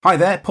Hi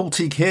there, Paul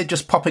Teague here,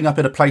 just popping up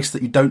in a place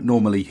that you don't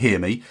normally hear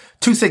me.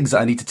 Two things that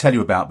I need to tell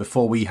you about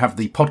before we have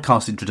the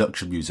podcast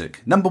introduction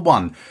music. Number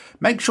one,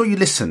 make sure you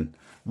listen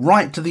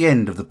right to the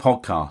end of the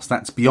podcast.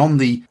 That's beyond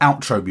the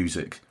outro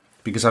music,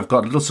 because I've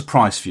got a little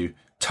surprise for you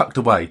tucked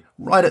away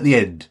right at the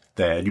end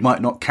there, and you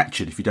might not catch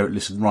it if you don't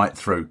listen right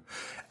through.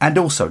 And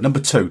also, number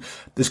two,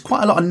 there's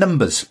quite a lot of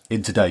numbers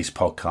in today's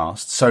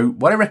podcast. So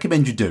what I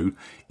recommend you do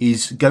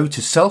is go to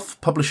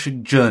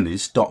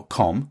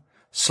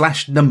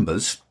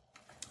selfpublishingjourneys.com/numbers.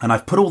 And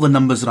I've put all the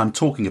numbers that I'm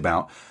talking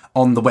about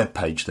on the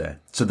webpage there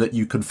so that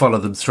you can follow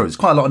them through. It's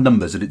quite a lot of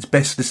numbers, and it's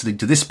best listening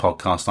to this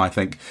podcast, I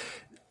think,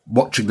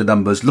 watching the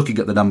numbers, looking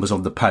at the numbers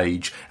on the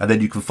page, and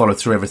then you can follow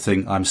through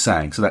everything I'm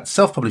saying. So that's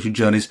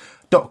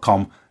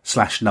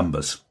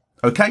selfpublishingjourneys.com/numbers.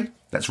 Okay,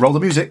 let's roll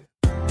the music.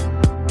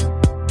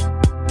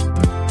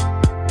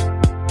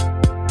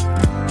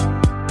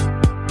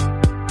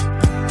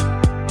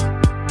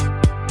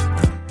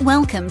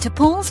 Welcome to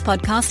Paul's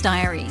Podcast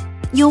Diary,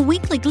 your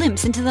weekly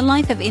glimpse into the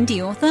life of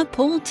indie author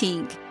Paul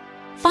Teague.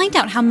 Find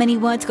out how many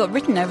words got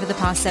written over the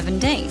past 7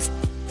 days,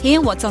 hear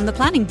what's on the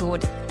planning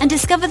board, and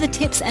discover the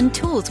tips and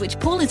tools which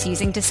Paul is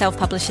using to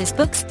self-publish his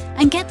books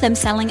and get them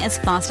selling as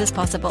fast as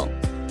possible.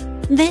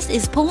 This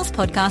is Paul's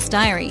Podcast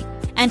Diary,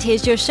 and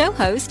here's your show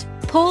host,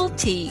 Paul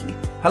Teague.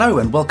 Hello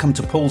and welcome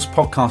to Paul's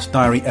Podcast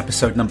Diary,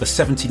 episode number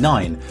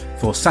 79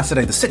 for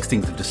Saturday the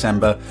 16th of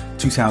December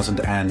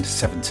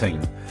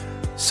 2017.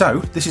 So,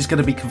 this is going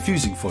to be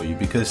confusing for you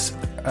because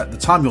at the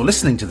time you're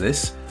listening to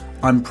this,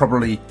 I'm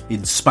probably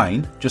in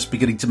Spain, just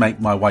beginning to make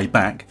my way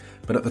back.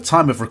 But at the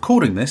time of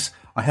recording this,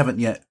 I haven't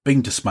yet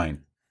been to Spain.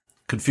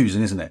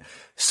 Confusing, isn't it?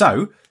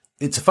 So,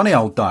 it's a funny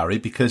old diary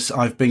because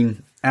I've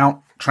been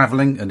out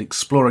travelling and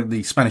exploring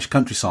the Spanish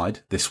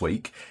countryside this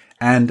week,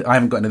 and I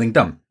haven't got anything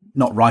done.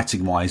 Not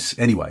writing-wise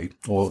anyway,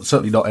 or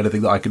certainly not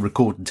anything that I can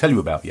record and tell you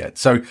about yet.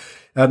 So,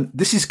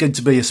 this is going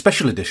to be a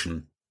special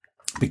edition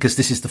because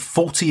this is the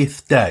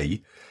 40th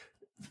day,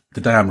 the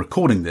day I'm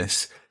recording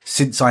this,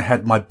 since I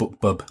had my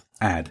BookBub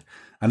ad.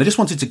 And I just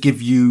wanted to give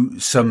you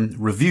some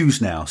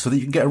reviews now so that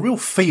you can get a real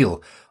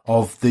feel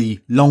of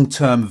the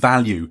long-term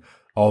value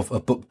of a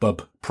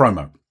BookBub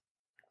promo.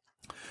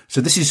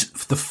 So this is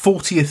the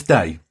 40th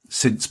day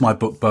since my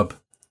BookBub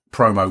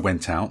promo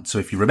went out. So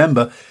if you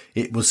remember,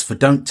 it was for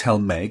Don't Tell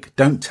Meg.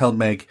 Don't Tell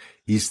Meg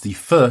is the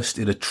first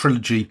in a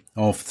trilogy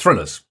of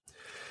thrillers.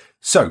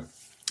 So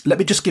let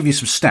me just give you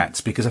some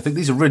stats because I think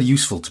these are really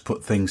useful to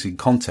put things in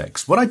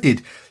context. What I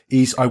did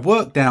is I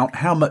worked out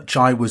how much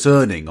I was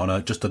earning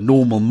on just a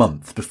normal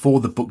month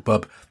before the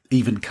BookBub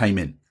even came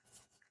in.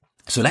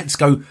 So let's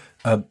go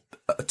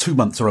 2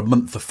 months or a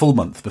full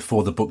month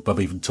before the BookBub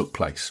even took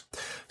place.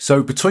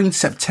 So between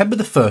September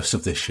the 1st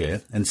of this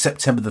year and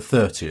September the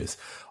 30th,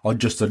 on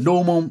just a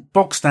normal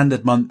bog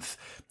standard month,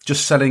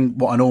 just selling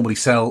what I normally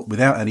sell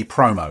without any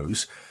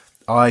promos,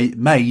 I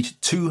made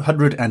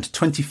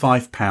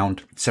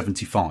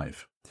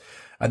 £225.75.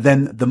 And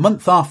then the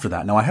month after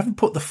that, now I haven't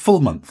put the full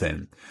month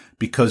in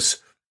because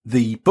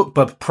the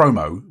BookBub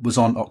promo was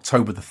on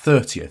October the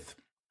 30th.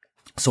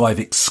 So I've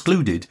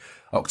excluded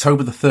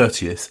October the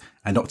 30th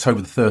and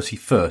October the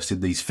 31st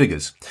in these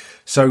figures.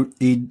 So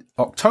in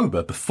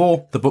October,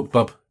 before the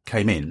BookBub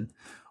came in,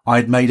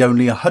 I'd made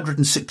only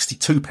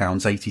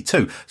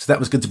 £162.82. So that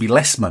was going to be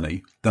less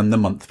money than the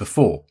month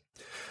before.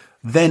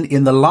 Then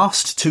in the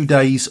last 2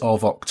 days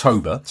of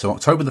October, so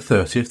October the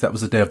 30th, that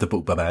was the day of the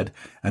BookBub ad,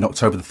 and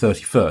October the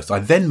 31st, I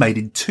then made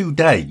in 2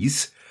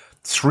 days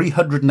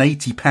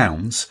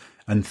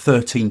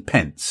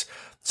 £380.13.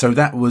 So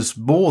that was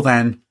more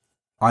than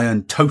I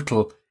earned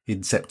total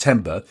in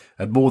September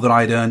and more than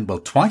I'd earned, well,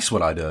 twice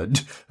what I'd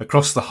earned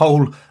across the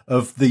whole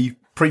of the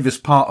previous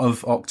part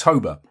of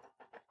October.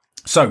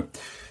 So,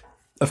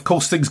 of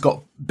course, things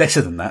got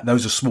better than that.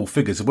 Those are small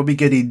figures. And when we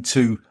get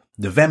into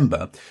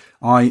November,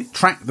 I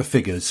tracked the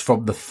figures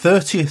from the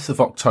 30th of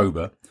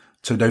October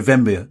to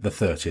November the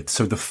 30th.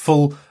 So the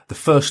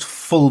first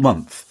full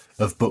month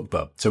of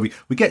BookBub. So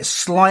we get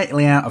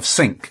slightly out of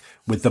sync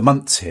with the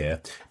months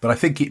here, but I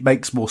think it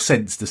makes more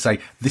sense to say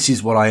this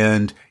is what I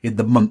earned in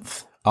the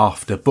month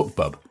after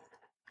BookBub.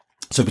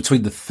 So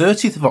between the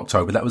 30th of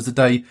October, that was the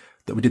day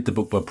that we did the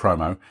BookBub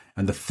promo,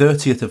 and the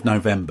 30th of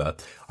November,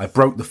 I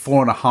broke the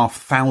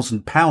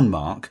 £4,500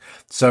 mark.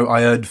 So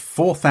I earned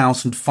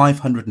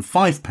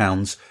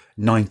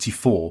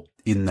 £4,505.94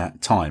 in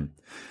that time.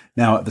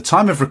 Now, at the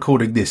time of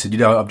recording this,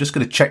 and I'm just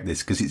going to check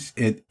this because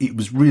it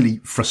was really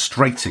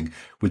frustrating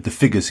with the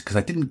figures because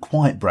I didn't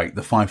quite break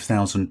the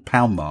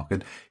 £5,000 mark.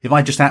 And if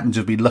I just happened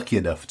to have been lucky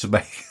enough to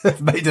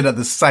have made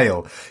another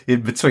sale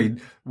in between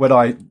when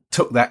I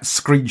took that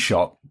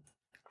screenshot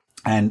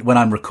and when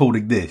I'm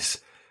recording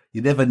this,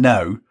 you never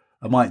know.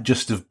 I might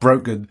just have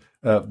broken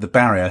the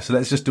barrier. So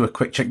let's just do a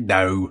quick check.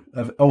 No.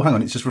 Oh, hang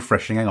on. It's just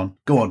refreshing. Hang on.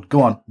 Go on.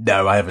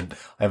 No, I haven't.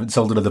 I haven't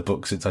sold another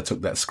book since I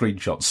took that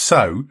screenshot.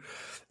 So,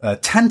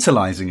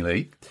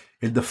 tantalizingly,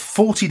 in the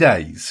 40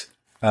 days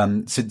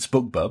since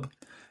BookBub,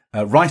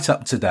 right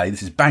up to date,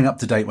 this is bang up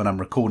to date when I'm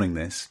recording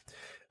this,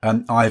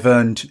 I've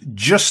earned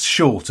just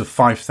short of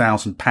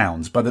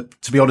 £5,000.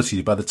 To be honest with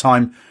you, by the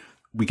time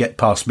we get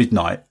past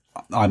midnight,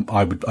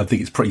 I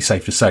think it's pretty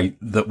safe to say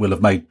that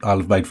I'll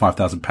have made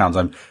 £5,000.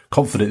 I'm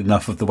confident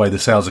enough of the way the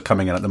sales are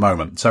coming in at the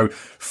moment. So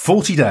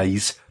 40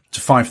 days to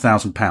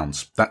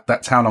 £5,000.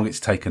 That's how long it's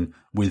taken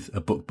with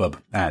a BookBub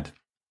ad.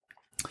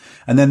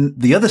 And then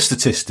the other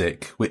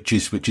statistic, which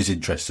is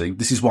interesting,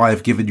 this is why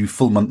I've given you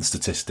full month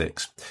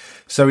statistics.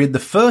 So in the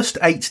first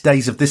 8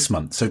 days of this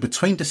month, so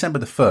between December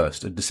the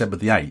 1st and December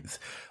the 8th,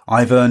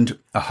 I've earned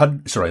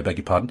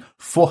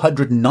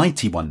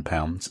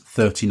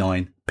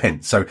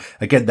 £491.39. So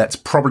again, that's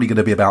probably going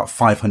to be about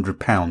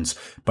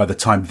 £500 by the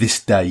time this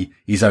day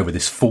is over,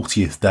 this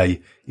 40th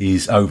day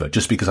is over,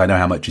 just because I know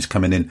how much is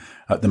coming in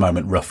at the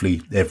moment,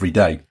 roughly every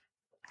day.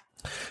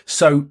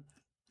 So,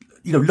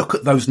 look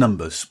at those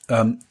numbers.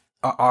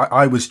 I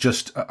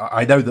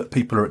know that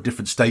people are at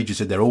different stages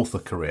in their author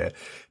career,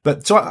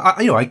 but so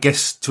I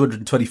guess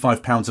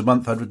 £225 a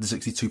month,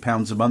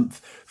 £162 a month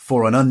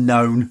for an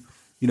unknown,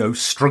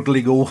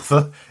 struggling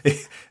author,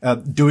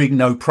 doing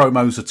no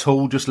promos at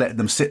all, just letting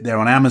them sit there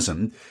on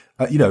Amazon.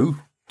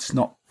 It's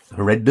not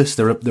horrendous.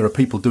 There are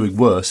people doing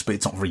worse, but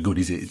it's not very good,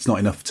 is it? It's not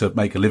enough to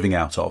make a living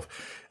out of.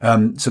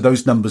 So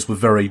those numbers were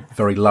very,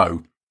 very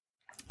low.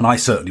 And I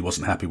certainly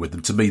wasn't happy with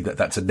them. To me,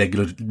 that's a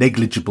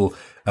negligible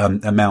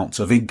amount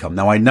of income.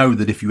 Now, I know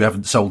that if you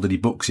haven't sold any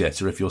books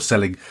yet, or if you're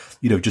selling,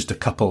 just a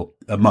couple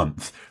a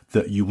month,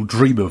 that you will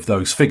dream of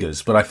those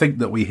figures. But I think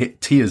that we hit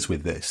tiers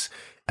with this.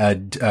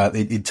 And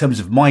in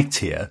terms of my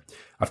tier,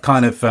 I've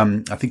kind of,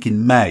 I think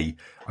in May,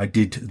 I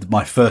did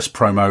my first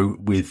promo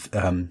with,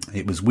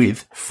 it was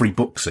with Free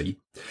Booksy.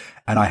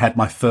 And I had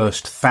my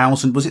first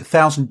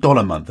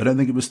 $1,000 month? I don't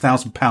think it was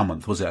 £1,000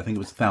 month, was it? I think it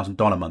was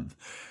 $1,000 month.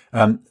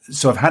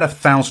 So I've had a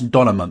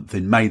 $1,000 month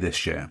in May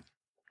this year.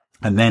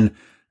 And then,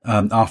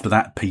 after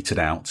that petered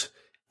out.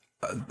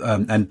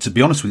 And to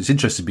be honest with you, it's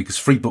interesting because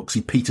Free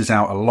Booksy peters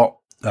out a lot,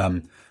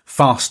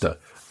 faster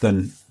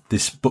than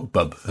this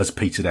BookBub has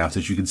petered out.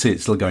 As you can see,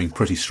 it's still going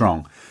pretty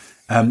strong.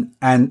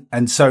 And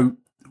so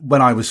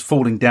when I was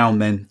falling down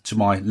then to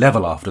my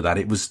level after that,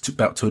 it was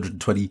about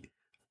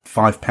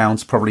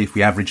 £225, probably. If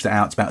we averaged it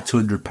out, it's about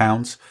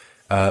 £200,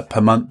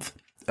 per month.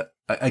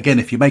 Again,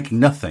 if you're making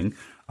nothing,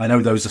 I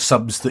know those are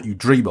sums that you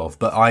dream of,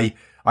 but I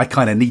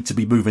kind of need to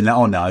be moving that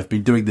on now. I've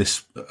been doing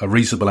this a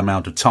reasonable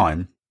amount of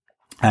time,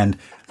 and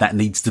that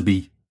needs to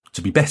be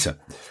better.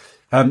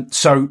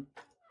 So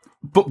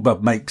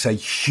BookBub makes a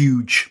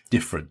huge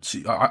difference.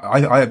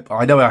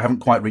 I know I haven't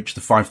quite reached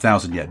the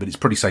 5,000 yet, but it's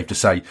pretty safe to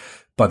say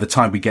by the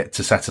time we get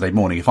to Saturday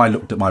morning, if I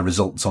looked at my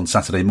results on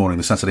Saturday morning,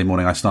 the Saturday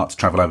morning I start to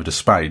travel over to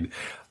Spain,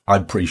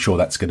 I'm pretty sure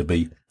that's going to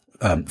be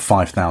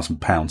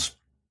 £5,000.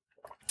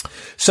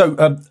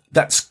 So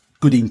that's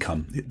good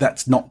income.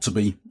 That's not to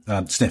be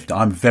sniffed at.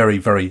 I'm very,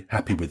 very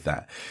happy with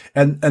that.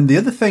 And the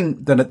other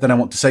thing that I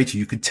want to say to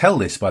you, you could tell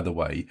this, by the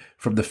way,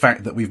 from the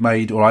fact that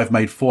I've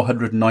made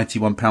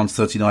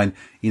 £491.39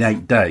 in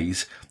 8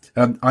 days.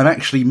 I'm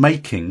actually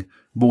making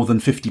more than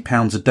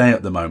 £50 a day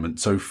at the moment.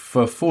 So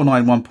for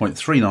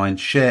 491.39,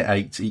 share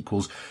 8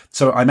 equals,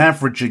 so I'm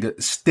averaging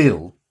it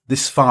still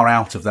this far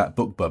out of that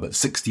BookBub at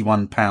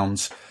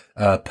 £61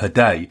 per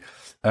day,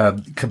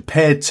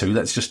 compared to,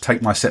 let's just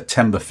take my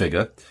September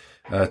figure,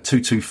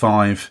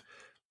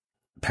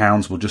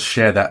 £225. We'll just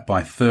share that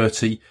by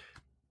 30.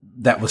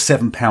 That was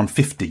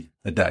 £7.50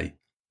 a day.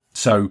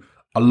 So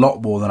a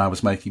lot more than I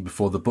was making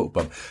before the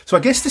BookBub. So I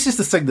guess this is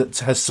the thing that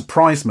has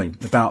surprised me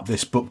about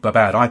this BookBub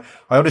ad. I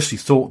honestly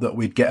thought that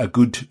we'd get a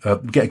good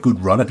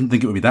run. I didn't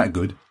think it would be that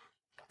good.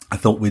 I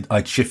thought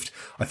I'd shift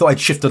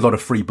a lot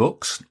of free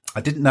books.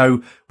 I didn't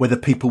know whether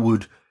people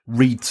would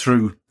read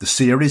through the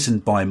series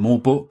and buy more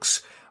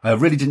books. I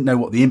really didn't know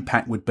what the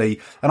impact would be.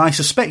 And I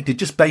suspected,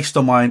 just based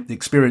on my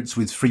experience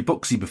with Free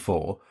Booksy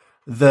before,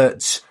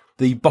 that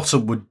the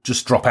bottom would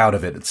just drop out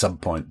of it at some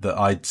point, that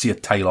I'd see a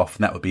tail off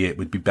and that would be it.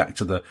 We'd be back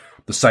to the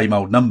same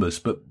old numbers.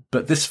 But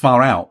this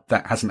far out,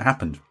 that hasn't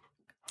happened.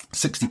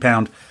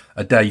 £60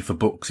 a day for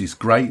books is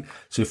great.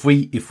 So if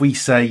we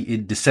say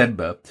in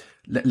December,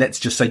 let's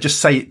just say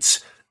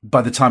it's,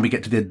 by the time we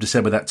get to the end of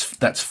December, that's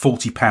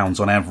 £40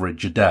 on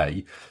average a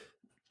day.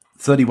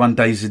 31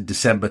 days in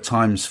December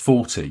times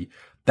 40,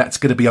 that's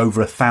going to be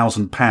over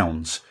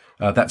 £1,000.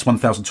 That's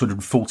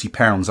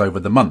 £1,240 over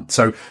the month.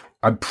 So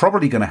I'm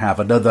probably going to have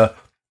another,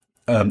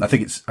 I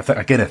think it's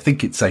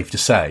safe to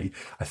say,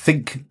 I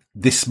think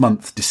this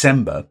month,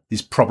 December,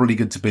 is probably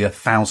going to be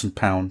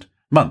 £1,000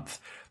 month.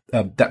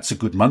 That's a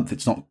good month.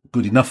 It's not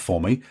good enough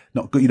for me.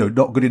 Not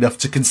good enough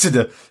to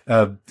consider,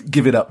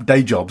 giving up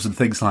day jobs and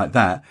things like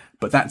that.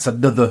 But that's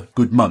another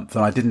good month.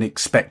 And I didn't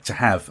expect to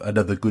have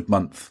another good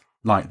month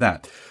like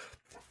that.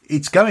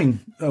 It's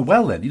going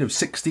well then,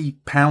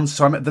 £60.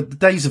 So the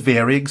days are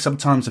varying.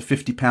 Sometimes a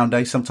 £50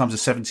 day, sometimes a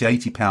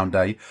 £70, £80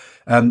 day.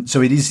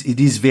 So it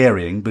is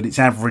varying, but it's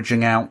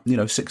averaging out,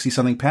 60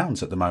 something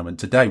pounds at the moment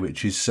today,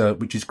 which is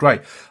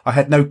great. I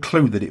had no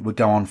clue that it would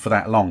go on for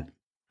that long.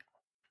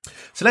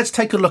 So let's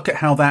take a look at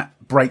how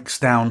that breaks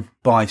down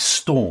by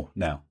store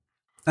now.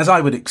 As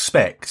I would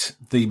expect,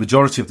 the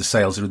majority of the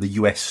sales are in the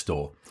US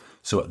store.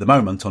 So at the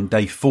moment, on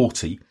day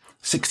 40,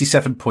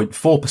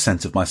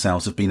 67.4% of my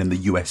sales have been in the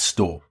US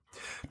store.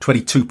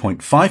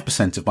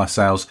 22.5% of my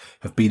sales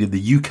have been in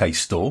the UK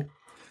store.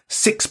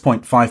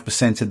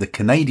 6.5% in the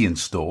Canadian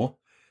store.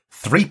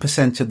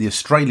 3% in the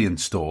Australian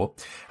store.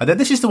 And then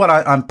this is the one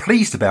I'm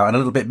pleased about and a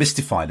little bit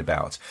mystified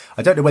about.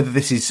 I don't know whether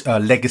this is a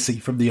legacy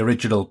from the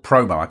original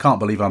promo. I can't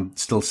believe I'm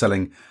still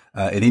selling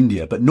in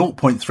India, but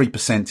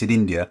 0.3% in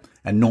India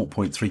and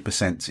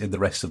 0.3% in the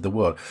rest of the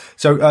world.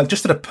 So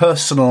just at a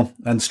personal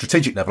and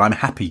strategic level, I'm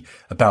happy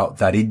about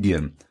that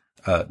Indian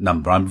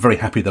number. I'm very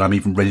happy that I'm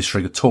even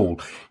registering at all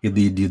in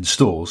the Indian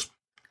stores,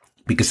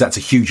 because that's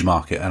a huge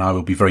market and I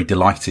will be very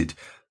delighted,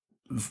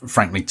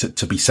 frankly,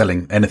 to be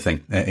selling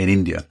anything in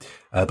India.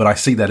 But I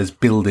see that as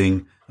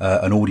building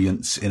an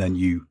audience in a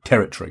new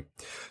territory.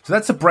 So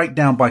that's a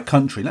breakdown by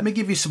country. Let me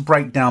give you some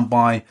breakdown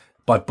by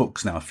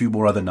books now, a few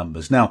more other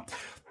numbers. Now,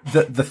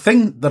 the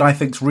thing that I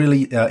think is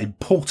really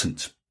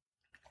important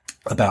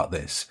about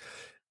this,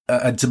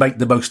 and to make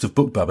the most of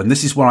BookBub, and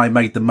this is where I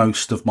made the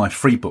most of my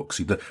free books,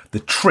 the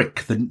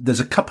trick, there's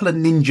a couple of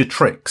ninja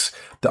tricks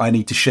that I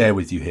need to share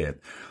with you here.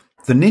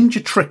 The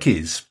ninja trick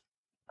is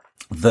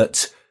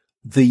that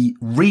the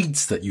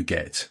reads that you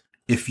get,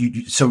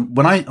 so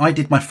when I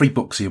did my free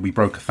books here, we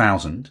broke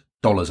 $1,000,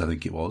 I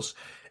think it was.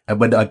 And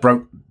when I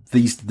broke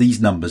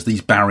these numbers,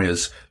 these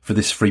barriers for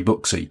this free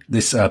booksy,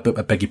 this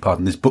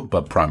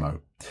BookBub promo,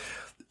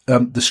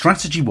 the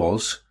strategy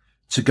was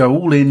to go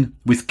all in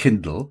with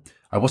Kindle.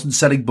 I wasn't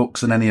selling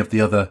books on any of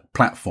the other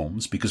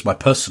platforms because my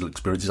personal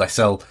experience is I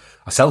sell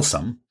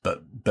some,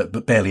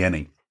 but barely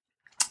any.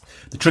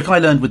 The trick I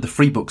learned with the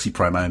free booksy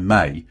promo in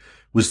May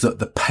was that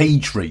the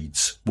page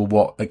reads were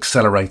what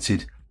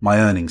accelerated my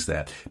earnings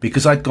there,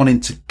 because I'd gone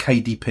into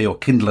KDP or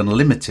Kindle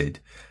Unlimited,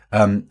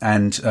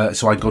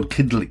 so I'd gone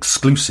Kindle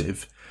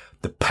exclusive.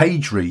 The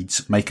page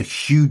reads make a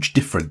huge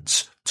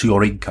difference to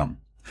your income.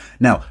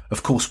 Now,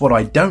 of course, what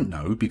I don't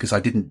know, because I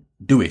didn't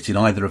do it in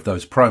either of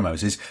those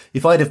promos, is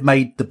if I'd have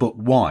made the book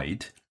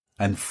wide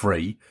and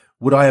free,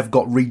 would I have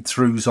got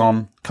read-throughs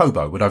on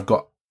Kobo? Would I have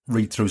got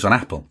read-throughs on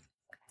Apple?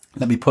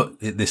 Let me put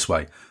it this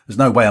way. There's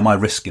no way am I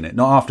risking it.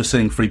 Not after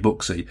seeing Free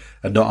Booksy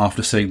and not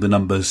after seeing the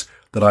numbers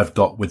that I've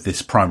got with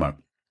this promo.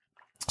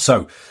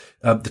 So,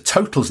 the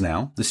totals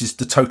now, this is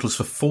the totals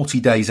for 40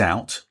 days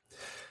out.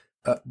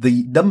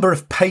 The number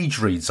of page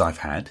reads I've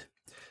had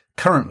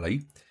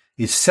currently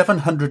is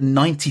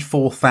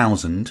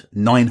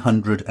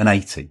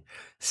 794,980.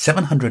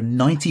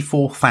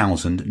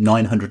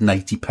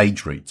 794,980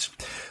 page reads.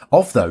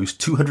 Of those,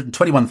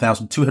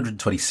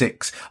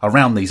 221,226, I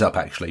round these up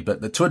actually, but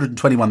the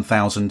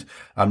 221,000,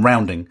 I'm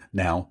rounding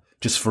now,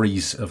 just for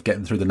ease of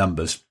getting through the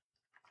numbers.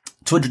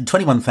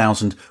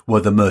 221,000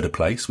 were The Murder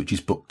Place, which is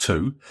book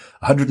 2.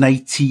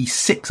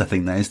 186, I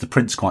think that is, the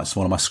print's quite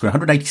small on my screen.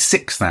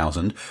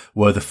 186,000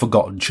 were The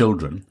Forgotten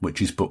Children,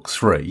 which is book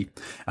 3.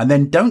 And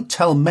then Don't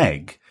Tell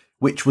Meg,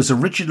 which was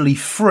originally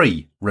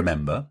free,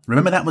 remember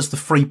that was the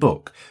free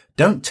book.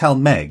 Don't Tell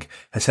Meg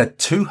has had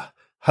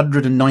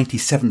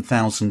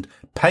 297,000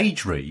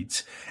 page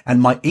reads,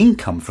 and my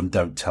income from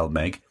Don't Tell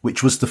Meg,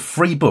 which was the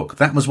free book,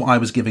 that was what I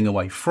was giving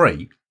away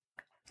free.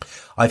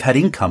 I've had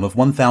income of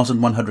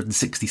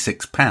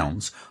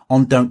 £1,166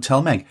 on Don't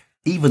Tell Meg,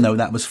 even though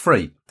that was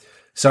free.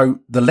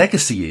 So the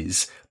legacy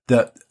is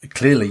that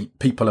clearly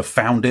people have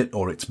found it,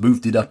 or it's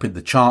moved it up in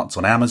the charts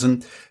on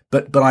Amazon,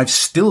 but I've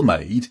still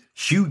made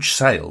huge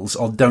sales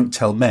on Don't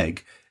Tell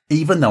Meg,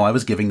 even though I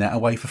was giving that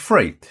away for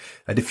free.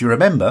 And if you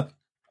remember,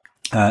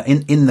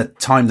 in the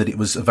time that it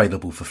was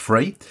available for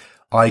free,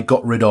 I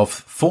got rid of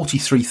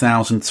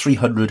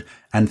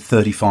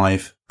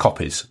 43,335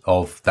 copies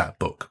of that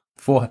book.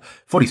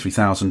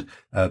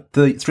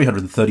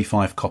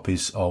 43,335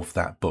 copies of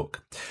that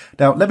book.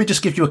 Now, let me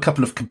just give you a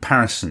couple of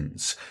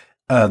comparisons.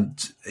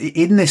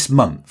 In this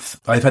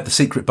month, I've had The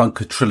Secret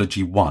Bunker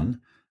Trilogy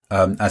 1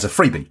 as a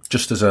freebie,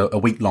 just as a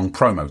week-long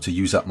promo to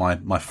use up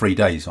my free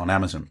days on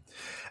Amazon.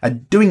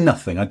 And doing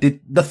nothing, I did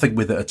nothing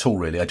with it at all,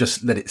 really. I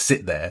just let it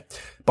sit there.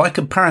 By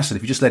comparison,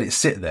 if you just let it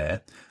sit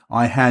there,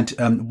 I had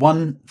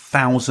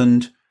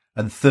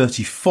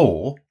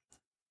 1,034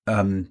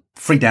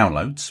 free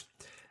downloads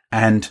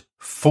and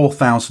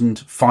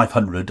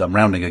 4,500, I'm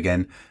rounding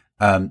again,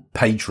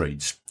 page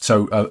reads.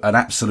 So an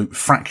absolute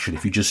fraction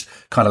if you just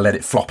kind of let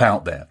it flop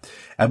out there.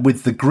 And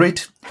with the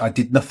grid, I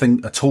did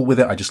nothing at all with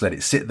it. I just let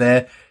it sit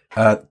there.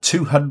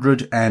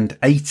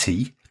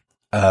 280,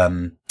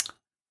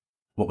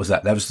 what was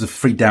that? That was the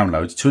free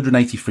downloads,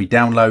 280 free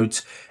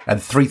downloads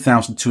and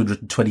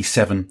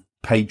 3,227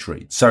 page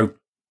reads. So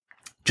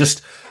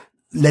just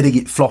letting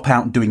it flop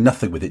out and doing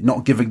nothing with it,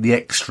 not giving the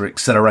extra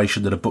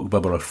acceleration that a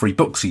BookBub or a Free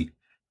Booksy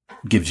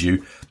gives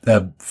you,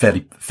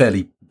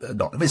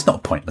 it's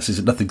not pointless, is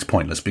it? Nothing's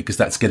pointless because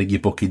that's getting your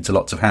book into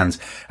lots of hands.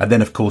 And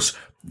then, of course,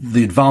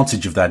 the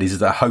advantage of that is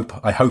that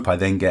I hope I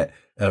then get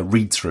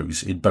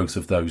read-throughs in both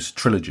of those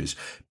trilogies.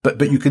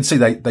 But you can see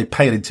they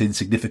pale into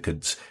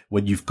insignificance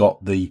when you've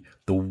got the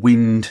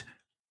wind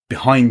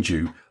behind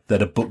you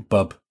that a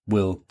BookBub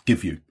will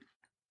give you.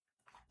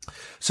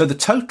 So the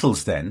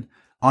totals then,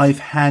 I've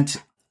had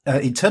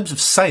in terms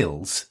of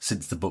sales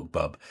since the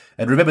BookBub,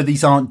 and remember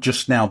these aren't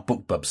just now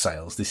BookBub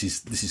sales. This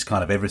is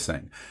kind of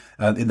everything.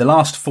 In the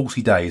last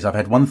 40 days, I've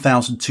had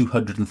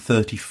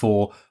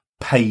 1,234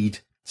 paid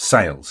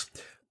sales.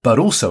 But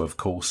also, of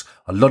course,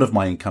 a lot of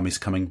my income is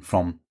coming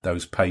from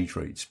those page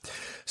reads.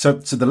 So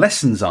the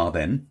lessons are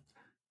then,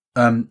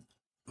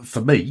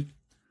 for me,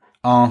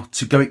 are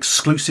to go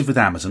exclusive with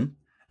Amazon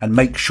and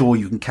make sure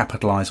you can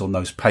capitalize on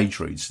those page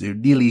reads. There are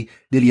nearly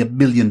a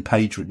million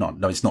page reads. No,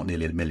 it's not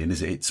nearly a million,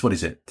 is it? What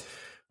is it?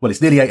 Well,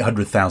 it's nearly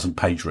 800,000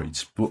 page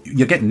reads. Well,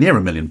 you're getting near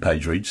a million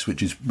page reads,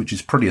 which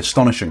is pretty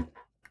astonishing.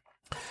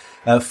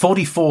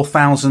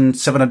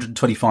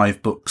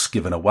 44,725 books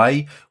given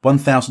away,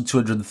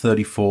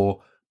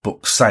 1,234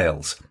 book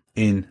sales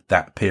in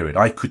that period.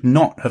 I could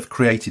not have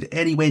created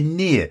anywhere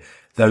near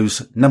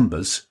those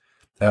numbers,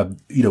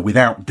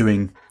 without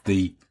doing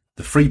the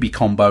freebie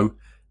combo,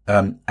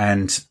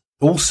 and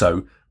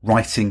also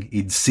writing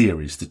in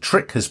series. The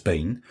trick has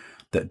been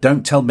that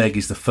Don't Tell Meg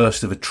is the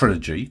first of a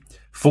trilogy.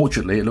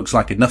 Fortunately, it looks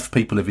like enough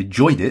people have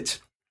enjoyed it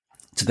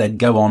to then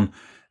go on,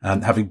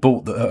 having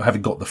got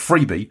the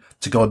freebie,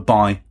 to go and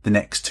buy the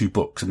next two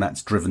books, and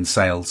that's driven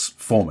sales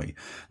for me.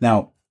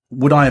 Now,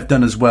 would I have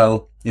done as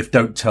well if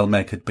Don't Tell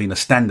Meg had been a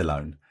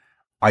standalone?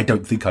 I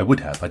don't think I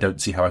would have. I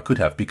don't see how I could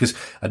have, because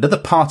another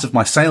part of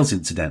my sales,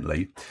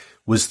 incidentally,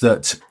 was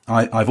that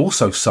I've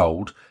also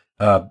sold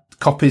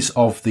copies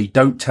of the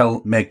Don't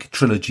Tell Meg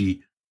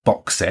trilogy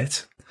box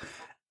set.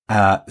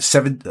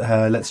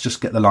 Let's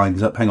just get the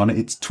lines up. Hang on.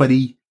 It's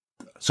 20.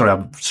 Sorry,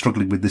 I'm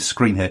struggling with this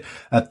screen here.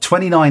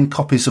 29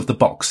 copies of the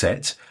box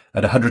set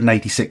at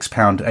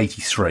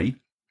 £186.83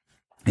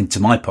 into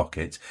my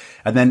pocket.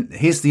 And then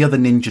here's the other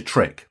ninja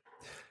trick.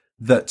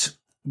 That,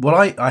 well,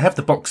 I have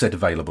the box set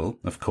available,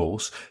 of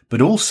course,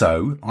 but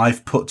also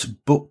I've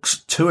put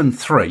books 2 and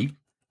 3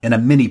 in a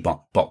mini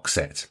box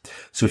set.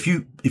 So if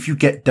you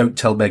get Don't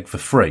Tell Meg for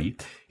free,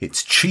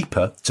 it's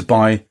cheaper to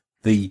buy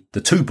the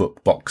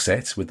 2-book box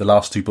set with the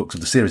last 2 books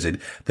of the series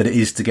in than it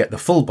is to get the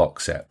full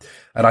box set.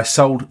 And I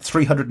sold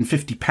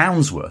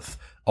 £350 worth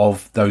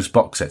of those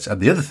box sets.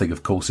 And the other thing,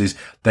 of course, is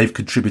they've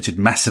contributed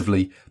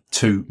massively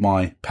to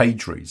my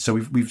page reads. So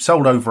we've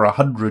sold over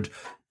 100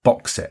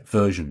 box set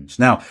versions.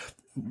 Now,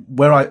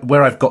 where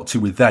I've got to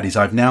with that is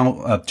I've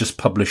now just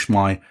published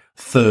my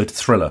 3rd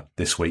thriller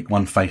this week,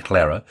 One Fatal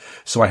Error.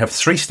 So I have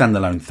 3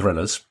 standalone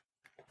thrillers,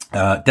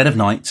 Dead of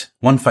Night,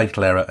 One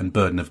Fatal Error, and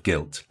Burden of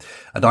Guilt.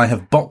 And I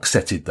have box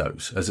setted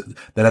those.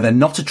 They're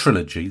not a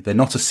trilogy, they're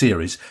not a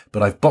series,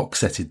 but I've box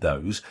setted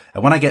those.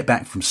 And when I get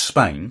back from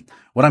Spain,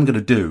 what I'm going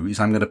to do is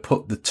I'm going to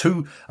put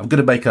I'm going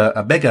to make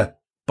a mega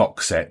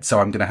box set. So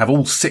I'm going to have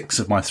all 6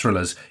 of my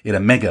thrillers in a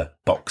mega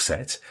box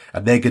set,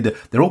 and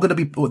they're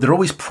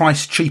always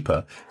priced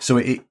cheaper. So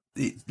it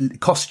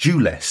costs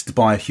you less to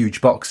buy a huge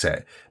box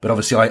set, but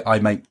obviously I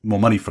make more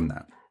money from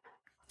that.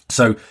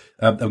 So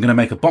I'm going to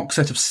make a box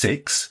set of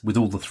 6 with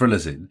all the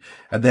thrillers in,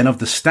 and then of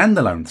the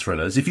standalone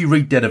thrillers, if you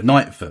read Dead of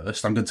Night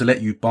first, I'm going to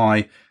let you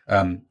buy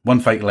One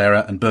Fatal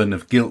Error and Burden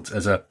of Guilt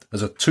as a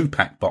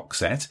 2-pack box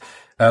set.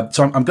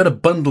 So I'm going to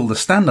bundle the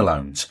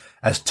standalones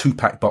as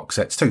 2-pack box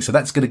sets too. So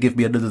that's going to give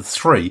me another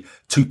 3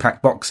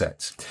 2-pack box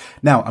sets.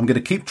 Now I'm going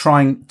to keep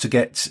trying to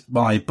get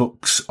my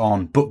books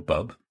on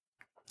BookBub.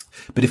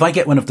 But if I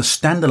get one of the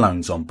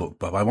standalones on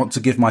BookBub, I want to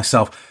give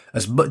myself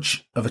as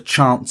much of a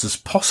chance as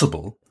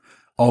possible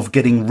of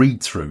getting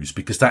read-throughs,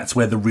 because that's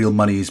where the real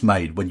money is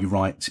made when you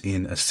write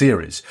in a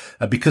series.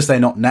 Because they're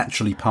not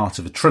naturally part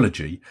of a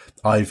trilogy,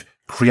 I've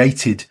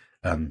created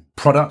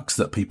products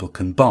that people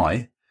can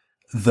buy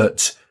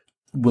that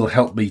will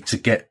help me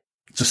to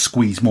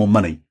squeeze more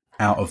money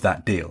out of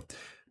that deal.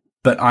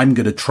 But in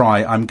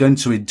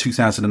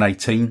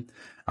 2018,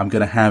 I'm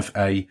going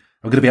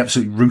to be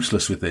absolutely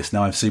ruthless with this.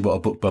 Now I've seen what a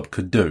BookBub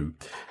could do.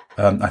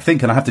 I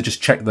think, and I have to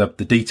just check the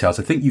details,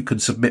 I think you can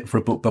submit for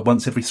a BookBub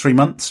once every 3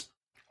 months.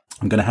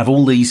 I'm going to have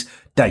all these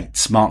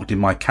dates marked in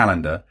my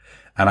calendar,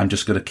 and I'm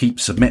just going to keep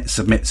submit.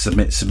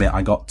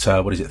 I got,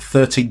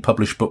 13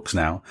 published books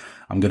now.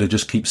 I'm going to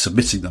just keep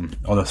submitting them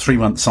on a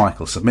 3-month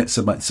cycle. Submit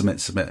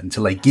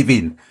until they give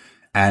in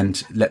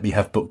and let me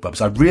have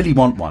BookBubs. I really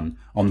want one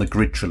on the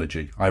Grid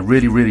trilogy. I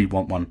really, really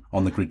want one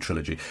on the Grid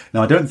trilogy.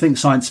 Now, I don't think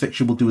science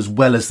fiction will do as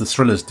well as the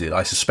thrillers did.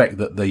 I suspect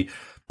that the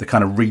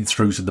kind of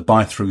read-throughs and the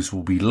buy-throughs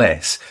will be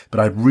less,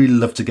 but I'd really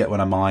love to get one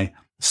of my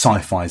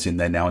sci-fi's in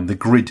there now, and the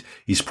Grid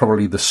is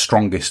probably the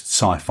strongest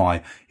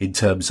sci-fi in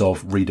terms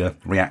of reader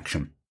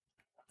reaction.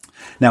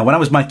 Now, when I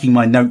was making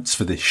my notes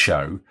for this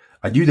show,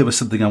 I knew there was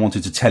something I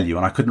wanted to tell you,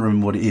 and I couldn't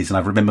remember what it is, and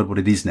I've remembered what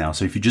it is now.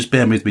 So if you just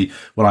bear with me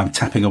while I'm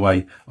tapping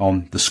away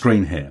on the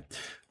screen here.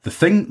 The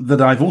thing that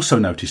I've also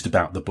noticed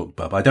about the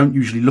BookBub, I don't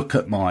usually look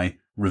at my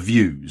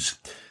reviews,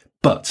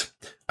 but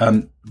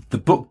the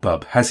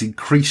BookBub has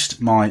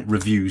increased my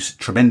reviews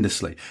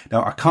tremendously.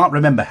 Now, I can't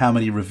remember how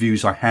many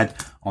reviews I had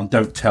on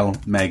Don't Tell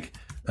Meg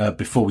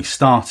before we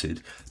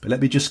started, but let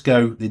me just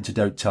go into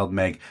Don't Tell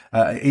Meg.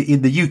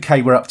 In the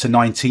UK, we're up to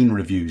 19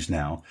 reviews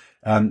now,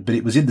 but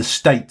it was in the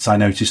States I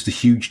noticed a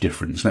huge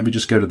difference. Let me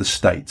just go to the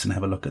States and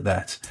have a look at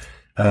that.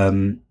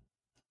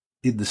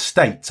 in the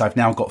States, I've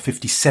now got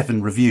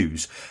 57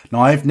 reviews.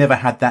 Now, I've never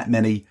had that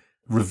many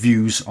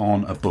reviews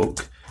on a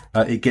book.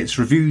 It gets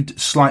reviewed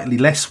slightly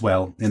less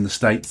well in the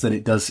States than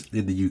it does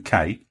in the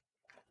UK,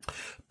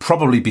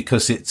 probably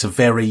because it's a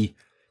very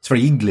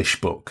English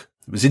book.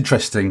 It was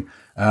interesting.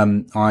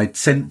 I'd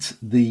sent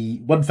the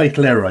One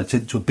Fatal Error, I'd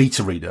sent to a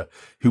beta reader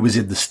who was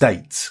in the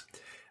States.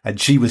 And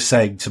she was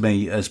saying to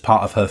me, as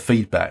part of her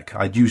feedback,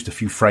 I'd used a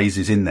few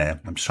phrases in there.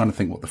 I'm just trying to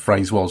think what the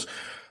phrase was.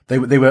 They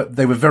were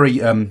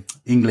very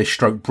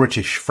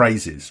English/British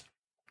phrases,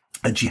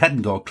 and she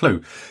hadn't got a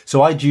clue.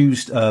 So I'd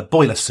used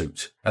boiler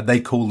suit, and they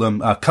call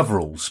them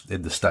coveralls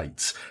in the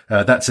States.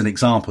 That's an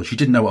example. She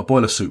didn't know what a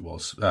boiler suit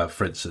was,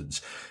 for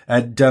instance.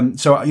 And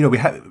so we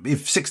have,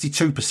 if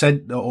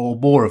 62% or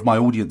more of my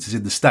audience is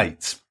in the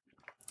States,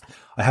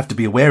 I have to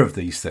be aware of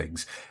these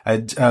things.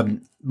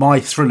 And my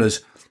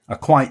thrillers are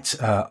quite,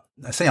 I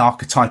say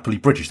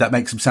archetypally British. That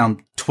makes them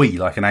sound twee,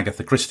 like an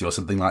Agatha Christie or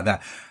something like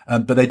that.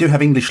 But they do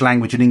have English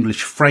language and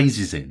English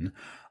phrases in.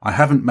 I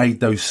haven't made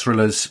those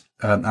thrillers,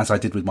 as I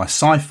did with my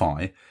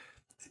sci-fi,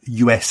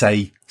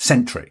 USA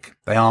centric.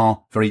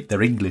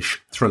 They're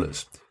English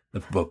thrillers,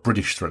 well,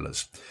 British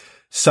thrillers.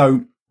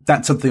 So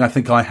that's something I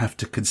think I have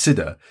to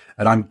consider.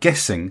 And I'm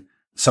guessing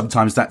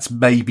sometimes that's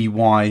maybe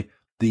why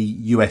the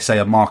USA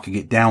are marking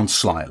it down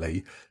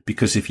slightly,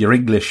 because if you're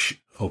English,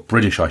 or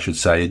British, I should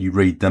say, and you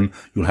read them,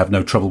 you'll have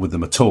no trouble with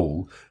them at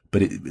all.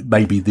 But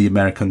maybe the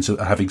Americans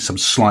are having some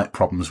slight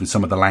problems with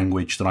some of the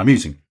language that I'm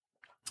using.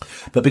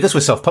 But because we're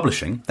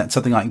self-publishing, that's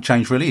something I can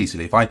change really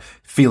easily. If I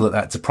feel that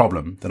that's a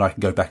problem, then I can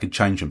go back and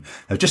change them.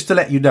 Now, just to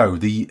let you know,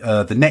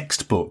 the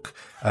next book,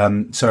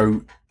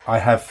 so I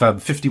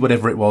have 50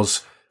 whatever it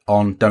was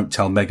on Don't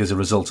Tell Meg as a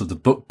result of the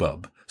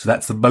BookBub. So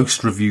that's the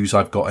most reviews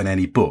I've got in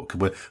any book.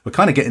 We're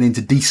kind of getting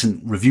into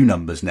decent review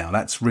numbers now.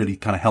 That's really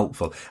kind of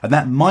helpful. And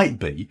that might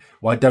be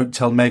why Don't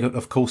Tell Meg,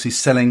 of course, is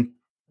selling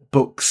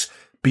books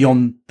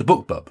beyond the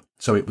BookBub.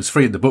 So it was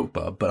free in the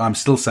BookBub, but I'm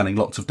still selling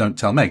lots of Don't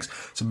Tell Megs.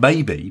 So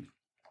maybe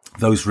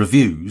those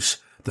reviews,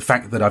 the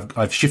fact that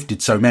I've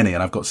shifted so many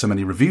and I've got so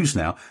many reviews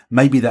now,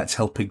 maybe that's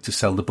helping to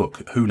sell the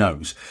book. Who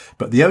knows?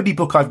 But the only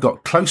book I've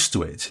got close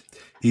to it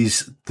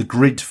is The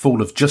Grid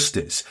Fall of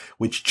Justice,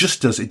 which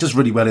does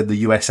really well in the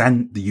US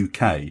and the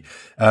UK.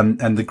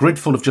 And The Grid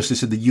Fall of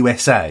Justice in the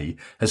USA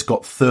has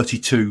got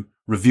 32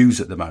 reviews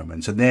at the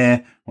moment.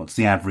 And what's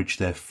the average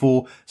there?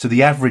 4. So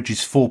the average is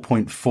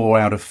 4.4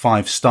 out of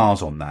 5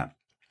 stars on that.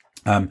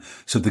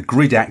 So The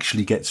Grid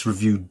actually gets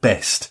reviewed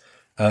best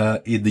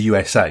in the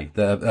USA.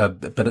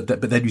 But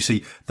then you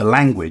see the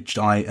language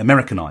I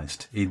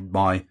Americanized in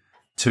my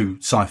 2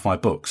 sci-fi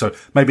books. So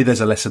maybe there's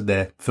a lesson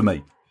there for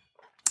me.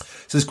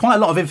 So there's quite a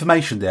lot of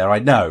information there, I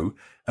know,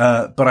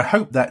 but I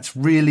hope that's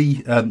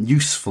really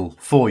useful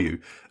for you.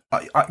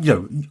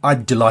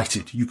 I'm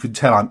delighted. You can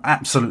tell I'm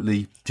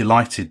absolutely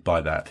delighted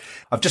by that.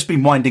 I've just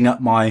been winding up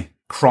my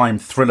crime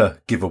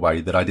thriller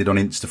giveaway that I did on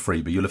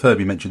InstaFreebie. You'll have heard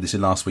me mention this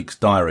in last week's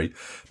diary,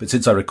 but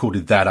since I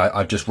recorded that,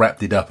 I've just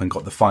wrapped it up and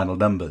got the final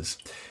numbers.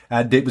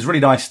 And it was really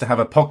nice to have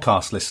a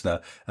podcast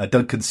listener,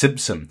 Duncan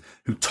Simpson,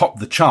 who topped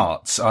the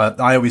charts.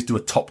 I always do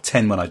a top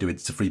 10 when I do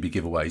InstaFreebie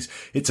giveaways.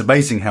 It's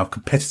amazing how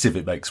competitive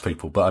it makes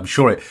people, but I'm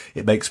sure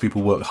it makes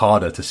people work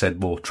harder to send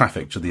more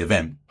traffic to the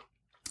event.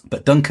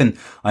 But Duncan,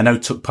 I know,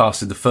 took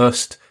part in the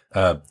first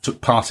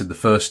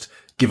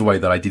giveaway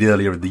that I did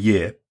earlier in the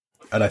year.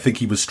 And I think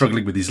he was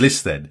struggling with his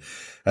list then.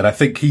 And I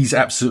think he's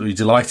absolutely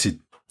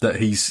delighted that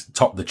he's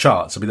topped the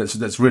charts. I mean,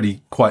 that's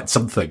really quite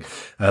something,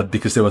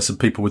 because there were some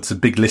people with some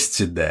big lists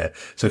in there.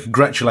 So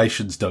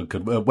congratulations,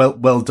 Duncan.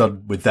 Well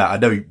done with that. I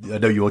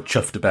know you're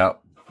chuffed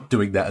about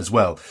doing that as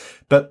well.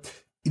 But,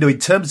 in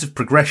terms of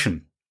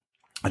progression,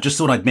 I just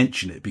thought I'd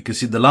mention it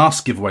because in the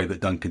last giveaway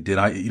that Duncan did,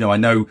 I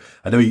know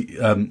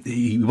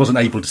he wasn't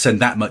able to send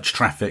that much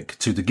traffic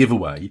to the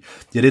giveaway.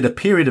 Yet in a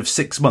period of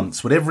 6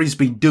 months, whatever he's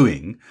been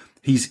doing,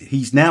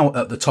 he's now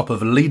at the top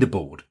of a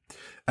leaderboard.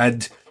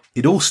 And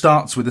it all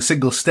starts with a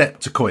single step,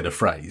 to coin a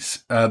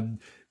phrase.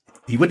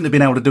 He wouldn't have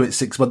been able to do it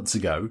 6 months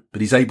ago,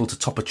 but he's able to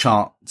top a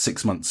chart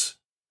 6 months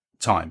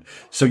time.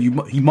 So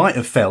he might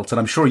have felt, and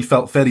I'm sure he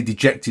felt fairly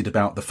dejected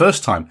about the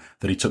first time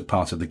that he took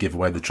part of the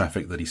giveaway, the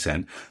traffic that he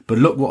sent. But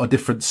look what a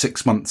difference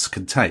 6 months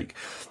can take.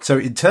 So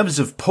in terms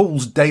of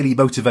Paul's daily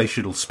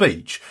motivational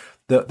speech,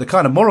 the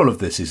kind of moral of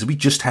this is we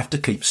just have to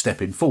keep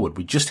stepping forward.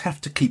 We just have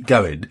to keep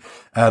going,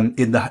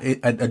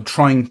 and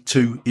trying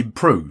to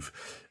improve.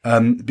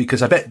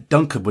 Because I bet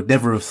Duncan would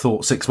never have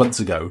thought 6 months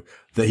ago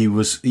that he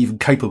was even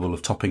capable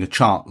of topping a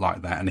chart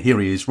like that. And here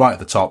he is right at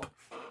the top.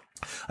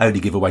 I only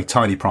give away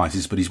tiny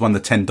prizes, but he's won the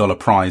 $10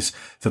 prize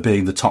for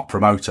being the top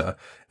promoter.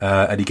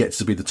 And he gets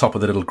to be the top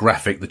of the little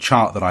graphic, the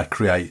chart that I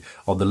create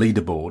on the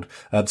leaderboard.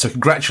 So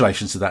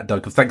congratulations to that,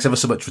 Duncan. Thanks ever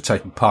so much for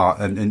taking part,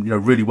 and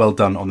really well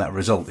done on that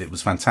result. It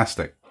was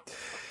fantastic.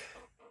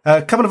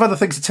 A couple of other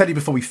things to tell you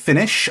before we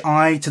finish.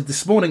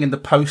 This morning in the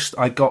post,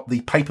 I got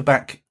the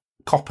paperback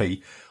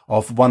copy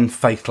of One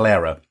Fatal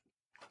Error.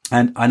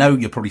 And I know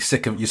you're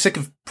sick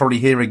of probably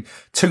hearing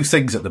two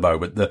things at the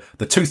moment.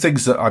 The two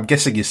things that I'm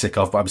guessing you're sick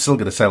of, but I'm still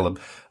going to sell them.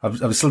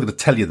 I'm still going to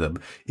tell you them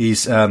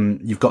is,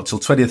 you've got till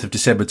 20th of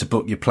December to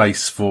book your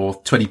place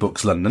for 20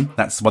 Books London.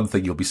 That's one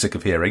thing you'll be sick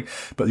of hearing.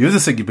 But the other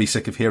thing you'll be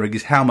sick of hearing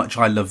is how much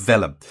I love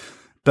vellum.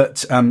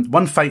 But,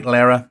 one fatal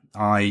error.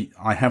 I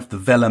have the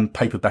vellum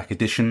paperback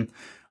edition.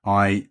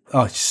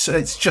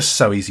 It's just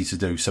so easy to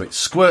do. So it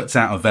squirts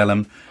out of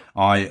vellum.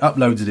 I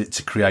uploaded it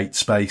to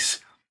CreateSpace,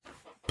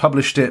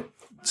 published it,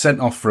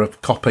 sent off for a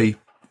copy,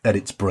 and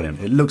it's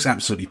brilliant. It looks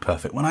absolutely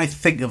perfect. When I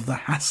think of the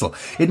hassle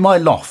in my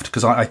loft,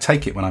 because I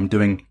take it when I'm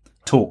doing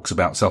talks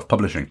about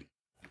self-publishing,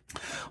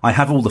 I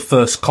have all the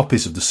first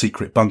copies of The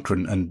Secret Bunker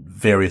and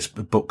various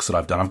books that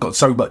I've done. I've got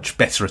so much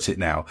better at it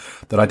now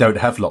that I don't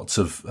have lots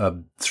of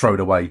thrown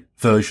away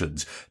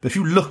versions. But if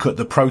you look at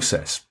the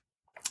process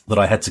that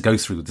I had to go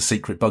through with The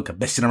Secret Bunker,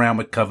 messing around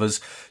with covers,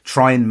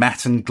 trying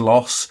matte and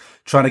gloss,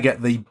 trying to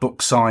get the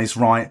book size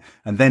right,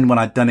 and then when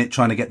I'd done it,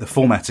 trying to get the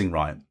formatting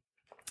right.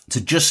 To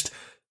just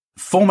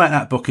format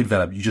that book in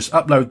vellum, you just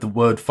upload the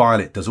Word file.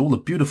 It does all the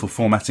beautiful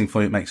formatting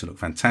for you. It makes it look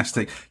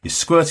fantastic. You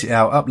squirt it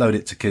out, upload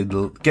it to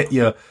Kindle, get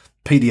your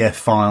PDF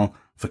file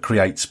for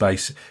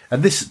CreateSpace.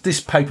 And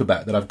this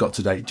paperback that I've got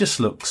today, it just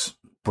looks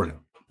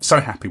brilliant.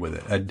 So happy with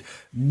it. And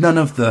none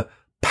of the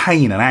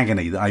pain and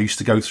agony that I used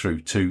to go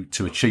through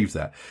to achieve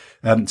that.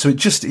 So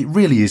it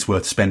really is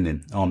worth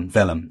spending on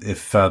vellum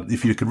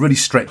if you could really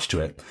stretch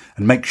to it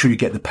and make sure you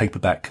get the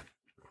paperback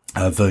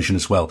version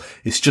as well.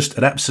 It's just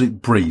an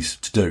absolute breeze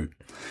to do.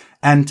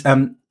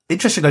 And,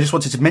 interestingly, I just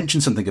wanted to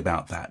mention something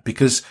about that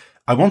because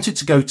I wanted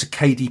to go to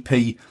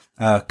KDP,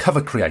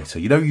 Cover Creator.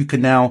 You know, you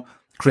can now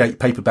create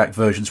paperback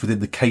versions within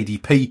the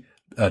KDP,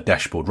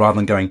 dashboard rather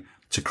than going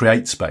to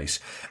CreateSpace.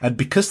 And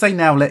because they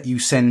now let you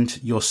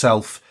send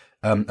yourself,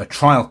 a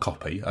trial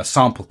copy, a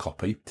sample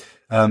copy,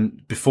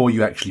 before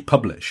you actually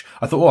publish,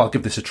 I thought, I'll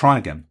give this a try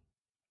again.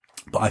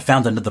 But I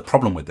found another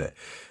problem with it.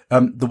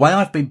 The way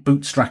I've been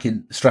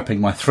bootstrapping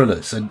my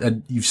thrillers,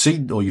 and you've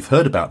seen or you've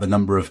heard about the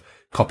number of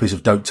copies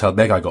of Don't Tell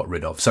Meg I got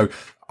rid of. So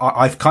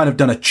I've kind of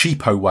done a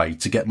cheapo way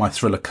to get my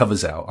thriller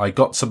covers out. I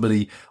got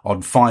somebody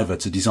on Fiverr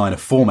to design a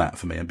format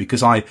for me. And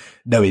because I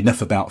know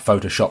enough about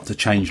Photoshop to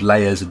change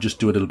layers and just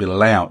do a little bit of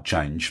layout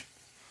change,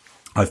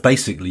 I've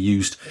basically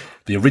used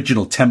the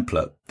original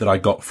template that I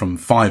got from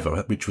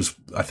Fiverr, which was,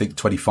 I think,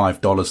 $25,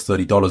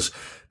 $30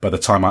 by the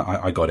time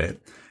I got it.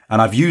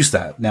 And I've used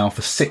that now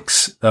for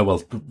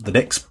the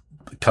next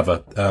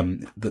cover,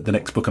 the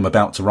next book I'm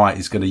about to write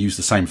is going to use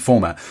the same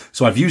format.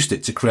 So I've used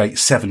it to create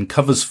 7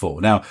 covers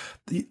for. Now,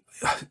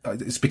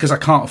 it's because I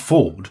can't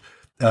afford,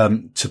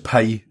 to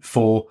pay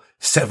for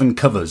 7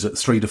 covers at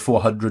 £300 to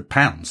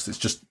 £400. It's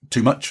just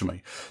too much for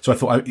me. So I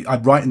thought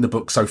I'm writing the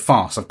book so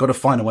fast. I've got to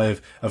find a way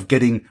of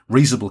getting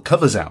reasonable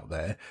covers out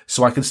there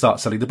so I can start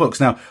selling the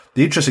books. Now,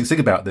 the interesting thing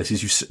about this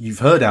is you've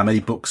heard how many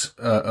books,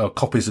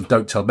 copies of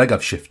Don't Tell Meg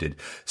I've shifted.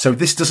 So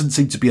this doesn't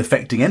seem to be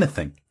affecting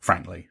anything,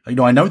 frankly. You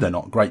know, I know they're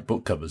not great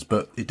book covers,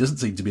 but it doesn't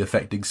seem to be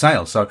affecting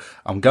sales. So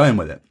I'm going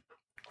with it.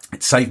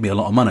 It saved me a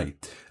lot of money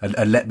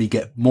and let me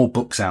get more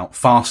books out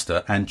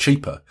faster and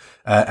cheaper.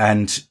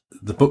 And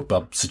the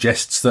BookBub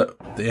suggests that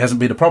it hasn't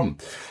been a problem.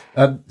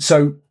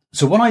 So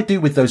what I do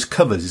with those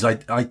covers is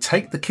I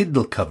take the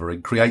Kindle cover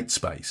in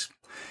CreateSpace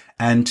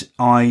and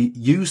I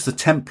use the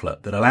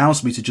template that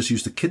allows me to just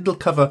use the Kindle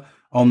cover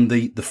on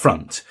the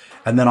front,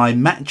 and then I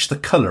match the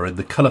colour in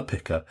the colour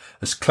picker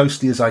as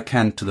closely as I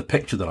can to the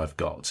picture that I've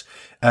got,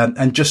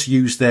 and just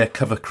use their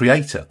cover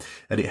creator.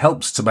 And it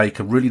helps to make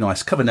a really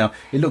nice cover. Now,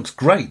 it looks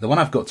great. The one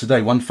I've got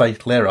today, One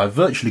Fatal Error, I've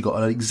virtually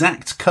got an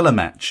exact colour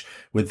match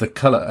with the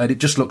colour, and it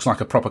just looks like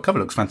a proper cover.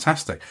 It looks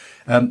fantastic.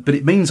 But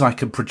it means I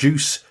can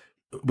produce,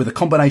 with a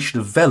combination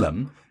of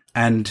vellum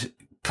and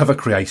Cover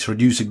Creator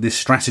and using this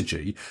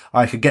strategy,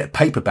 I could get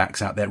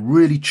paperbacks out there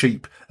really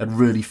cheap and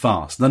really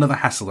fast. None of the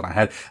hassle that I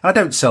had. And I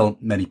don't sell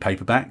many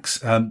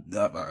paperbacks,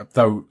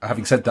 though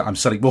having said that, I'm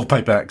selling more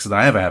paperbacks than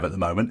I ever have at the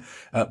moment,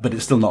 but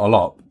it's still not a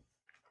lot.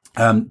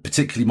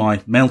 Particularly my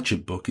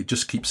MailChimp book, it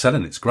just keeps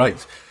selling. It's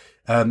great.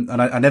 And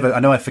I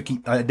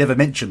never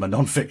mention my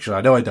non-fiction.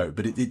 I know I don't,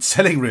 but it's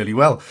selling really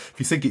well. If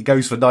you think it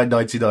goes for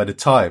 $9.99 a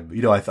time,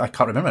 you know, I can't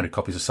remember how many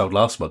copies I sold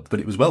last month, but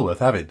it was well worth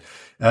having.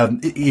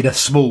 In a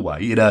small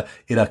way, in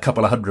a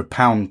couple of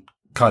 £100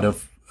 kind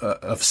of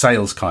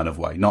sales kind of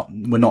way.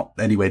 We're not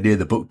anywhere near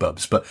the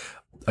BookBubs, but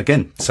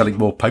again, selling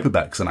more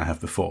paperbacks than I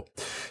have before.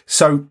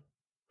 So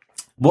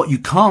what you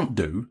can't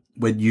do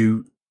when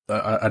you,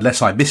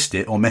 unless I missed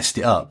it or messed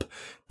it up,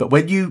 but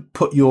when you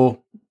put your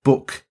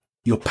book,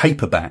 your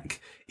paperback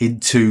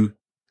into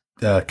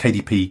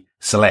KDP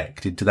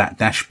Select, into that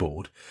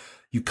dashboard,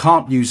 you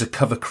can't use a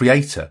cover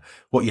creator.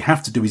 What you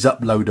have to do is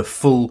upload a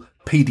full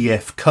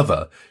PDF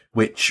cover,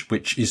 which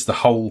is the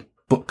whole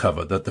book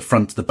cover, the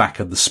front, the back,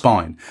 and the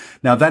spine.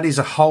 Now, that is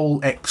a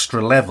whole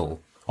extra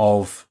level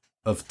of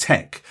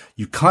tech.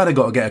 You kind of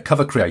got to get a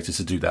cover creator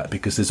to do that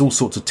because there's all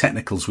sorts of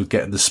technicals with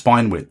getting the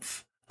spine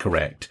width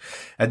correct.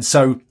 And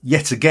so,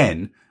 yet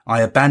again,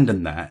 I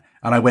abandoned that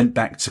and I went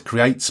back to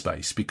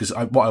CreateSpace because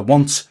what I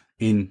want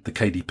in the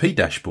KDP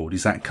dashboard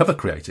is that cover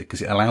creator,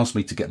 because it allows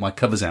me to get my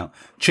covers out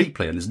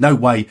cheaply. And there's no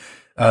way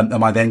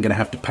am I then going to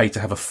have to pay to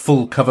have a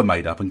full cover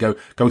made up and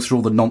go through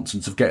all the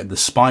nonsense of getting the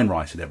spine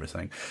right and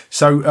everything.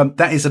 So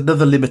that is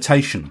another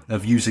limitation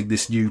of using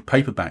this new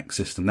paperback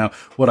system. Now,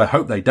 what I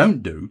hope they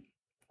don't do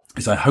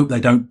is I hope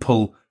they don't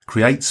pull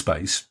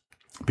CreateSpace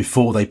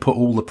before they put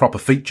all the proper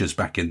features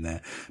back in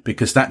there,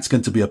 because that's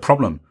going to be a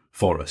problem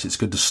for us. It's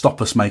going to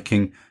stop us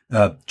making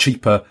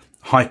cheaper,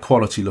 high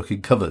quality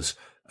looking covers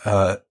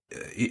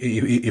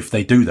if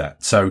they do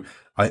that. So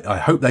I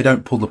hope they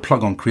don't pull the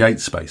plug on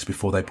CreateSpace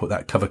before they put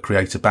that cover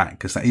creator back,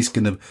 because that is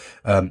going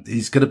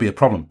to be a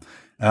problem.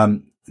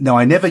 Now,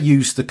 I never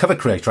use the cover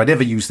creator. I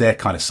never use their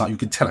kind of site. You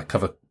can tell a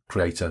cover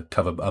creator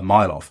cover a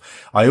mile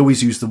off. I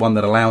always use the one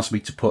that allows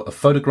me to put a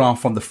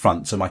photograph on the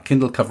front, so my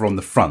Kindle cover on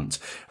the front,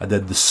 and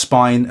then the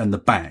spine and the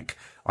back,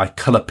 I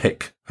colour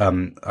pick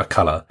a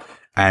colour,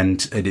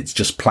 and it's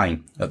just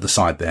plain at the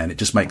side there, and it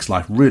just makes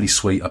life really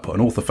sweet. I put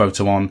an author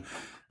photo on,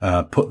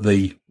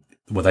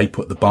 they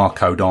put the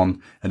barcode on,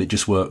 and it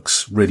just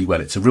works really well.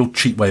 It's a real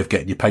cheap way of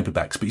getting your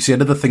paperbacks. But you see,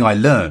 another thing I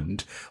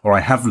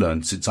have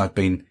learned since I've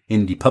been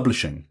indie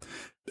publishing,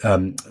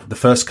 the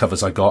first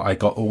covers I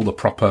got all the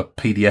proper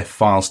PDF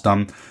files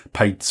done,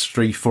 paid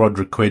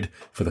 £300-400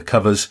 for the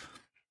covers,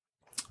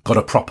 got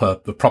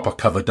the proper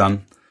cover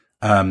done,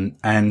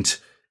 and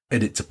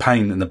it's a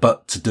pain in the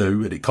butt to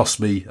do, and it cost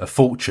me a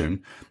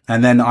fortune.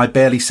 And then I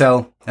barely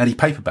sell any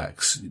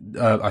paperbacks.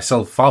 I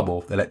sell far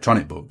more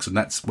electronic books, and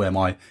that's where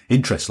my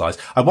interest lies.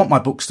 I want my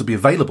books to be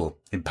available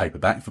in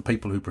paperback for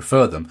people who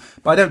prefer them,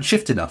 but I don't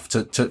shift enough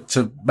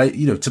to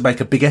make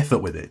a big effort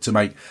with it, to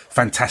make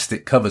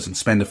fantastic covers and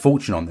spend a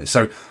fortune on this.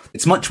 So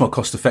it's much more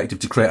cost effective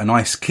to create a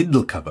nice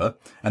Kindle cover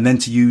and then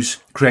to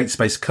use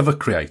CreateSpace Cover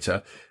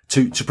Creator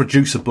to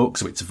produce a book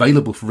so it's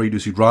available for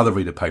readers who'd rather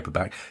read a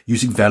paperback,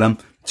 using Vellum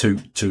to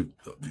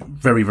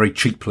very, very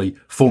cheaply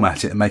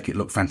format it and make it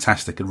look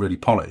fantastic and really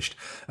polished.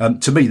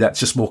 To me, that's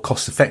just more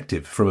cost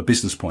effective from a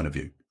business point of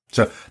view.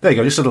 So there you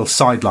go, just a little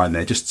sideline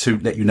there, just to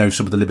let you know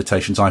some of the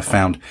limitations I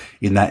found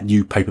in that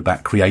new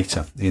paperback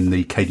creator in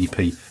the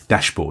KDP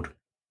dashboard.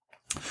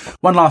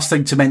 One last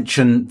thing to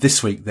mention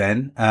this week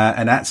then,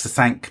 and that's to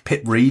thank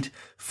Pip Reed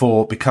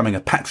for becoming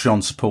a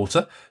Patreon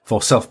supporter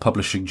for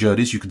Self-Publishing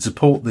Journeys. You can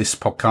support this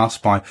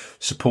podcast by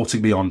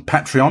supporting me on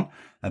Patreon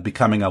and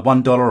becoming a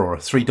 $1 or a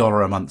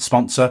 $3 a month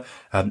sponsor,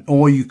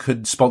 or you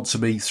could sponsor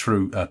me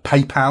through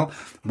PayPal,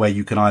 where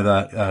you can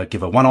either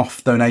give a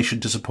one-off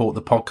donation to support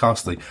the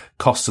podcast, the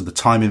cost of the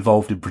time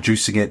involved in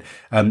producing it,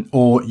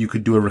 or you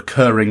could do a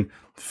recurring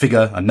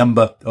figure, a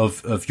number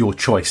of your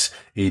choice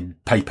in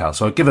PayPal.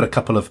 So I'll give it a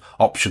couple of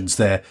options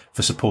there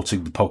for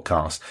supporting the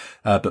podcast.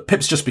 But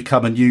Pip's just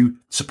become a new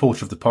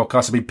supporter of the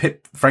podcast. I mean,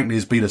 Pip, frankly,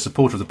 has been a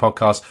supporter of the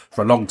podcast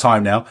for a long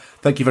time now.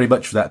 Thank you very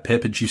much for that,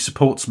 Pip. And she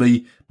supports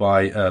me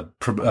by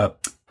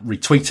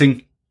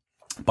retweeting,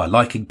 by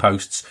liking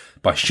posts,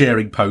 by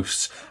sharing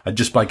posts, and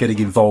just by getting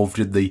involved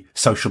in the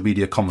social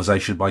media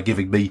conversation, by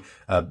giving me,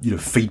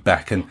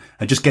 feedback and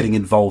just getting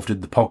involved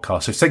in the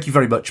podcast. So thank you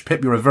very much,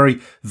 Pip. You're a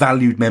very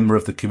valued member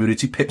of the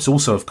community. Pip's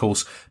also, of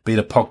course, been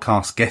a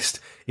podcast guest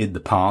in the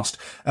past.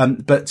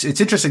 But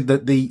it's interesting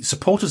that the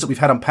supporters that we've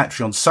had on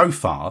Patreon so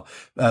far,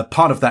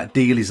 part of that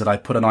deal is that I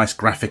put a nice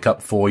graphic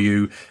up for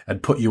you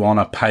and put you on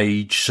a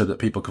page so that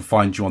people can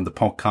find you on the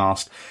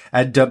podcast.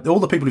 And all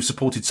the people who've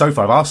supported so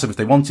far, I've asked them if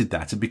they wanted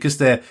that. And because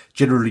they're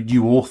generally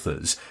new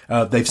authors,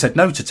 they've said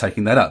no to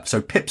taking that up.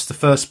 So Pip's the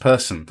first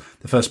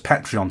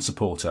Patreon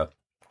supporter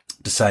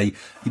to say,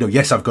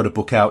 yes, I've got a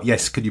book out.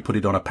 Yes, can you put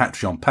it on a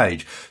Patreon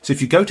page? So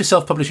if you go to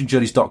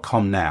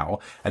selfpublishingjourneys.com now,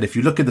 and if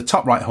you look in the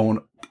top right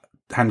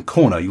hand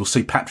corner, you'll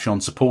see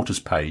Patreon supporters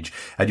page,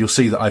 and you'll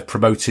see that I've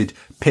promoted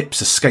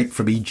Pip's Escape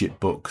from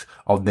Egypt book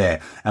on there.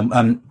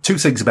 And two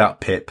things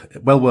about Pip,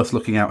 well worth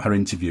looking out her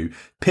interview.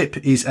 Pip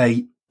is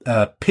a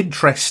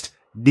Pinterest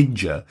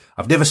ninja.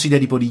 I've never seen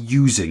anybody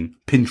using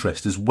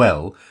Pinterest as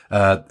well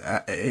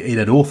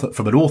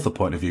from an author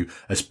point of view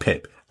as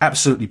Pip.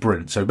 Absolutely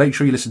brilliant. So make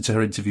sure you listen to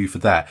her interview for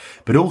that.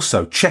 But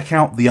also check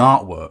out the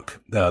artwork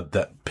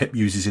that Pip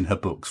uses in her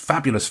books.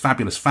 Fabulous,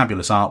 fabulous,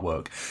 fabulous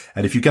artwork.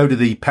 And if you go to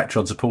the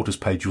Patreon supporters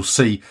page, you'll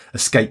see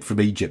Escape from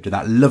Egypt and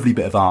that lovely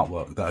bit of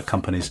artwork that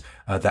accompanies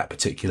that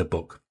particular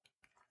book.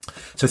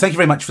 So thank you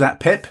very much for that,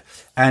 Pip.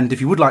 And if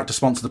you would like to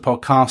sponsor the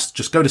podcast,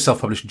 just go to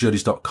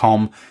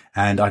selfpublishingjourneys.com,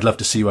 and I'd love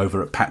to see you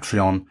over at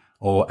Patreon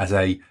or as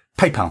a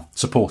PayPal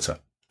supporter.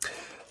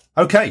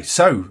 Okay,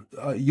 so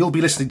you'll be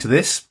listening to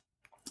this,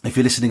 if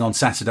you're listening on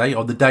Saturday,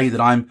 on the day that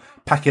I'm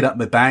packing up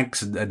my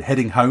bags and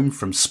heading home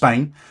from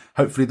Spain.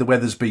 Hopefully the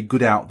weather's been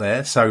good out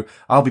there. So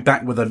I'll be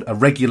back with a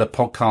regular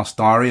podcast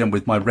diary and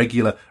with my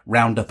regular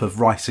roundup of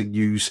writing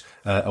news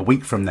a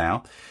week from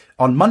now.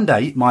 On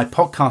Monday, my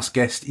podcast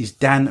guest is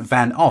Dan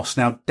Van Os.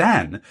 Now,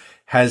 Dan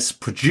has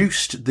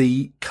produced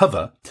the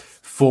cover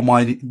for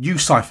my new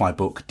sci-fi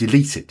book,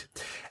 Deleted.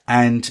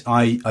 And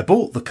I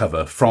bought the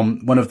cover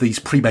from one of these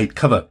pre-made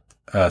cover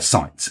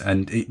sites,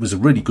 and it was a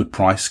really good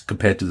price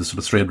compared to the sort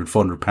of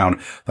 £300-400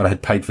 that I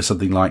had paid for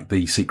something like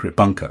The Secret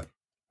Bunker.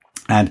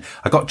 And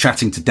I got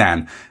chatting to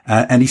Dan,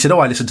 and he said,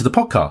 I listened to the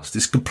podcast.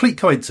 It's a complete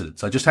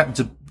coincidence. I just happened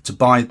to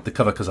buy the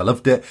cover because I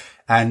loved it.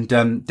 And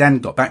Dan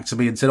got back to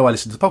me and said, I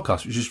listened to the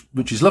podcast,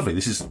 which is lovely.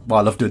 This is why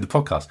I love doing the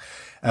podcast.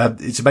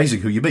 It's amazing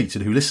who you meet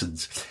and who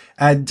listens.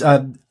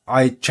 And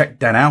I checked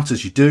Dan out,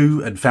 as you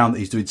do, and found that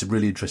he's doing some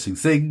really interesting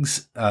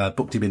things,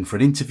 booked him in for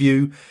an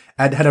interview,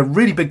 and had a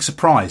really big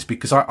surprise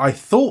because I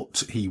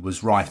thought he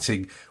was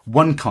writing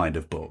one kind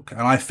of book,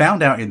 and I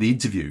found out in the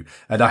interview,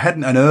 and I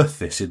hadn't unearthed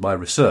this in my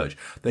research,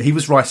 that he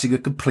was writing a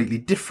completely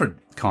different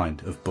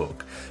kind of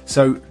book.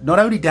 So not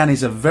only Dan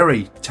is a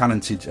very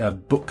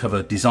talented book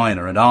cover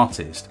designer and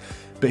artist,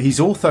 but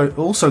he's also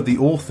the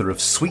author of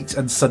sweet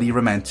and sunny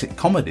romantic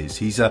comedies.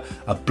 He's a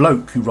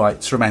bloke who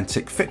writes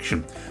romantic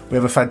fiction. We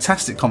have a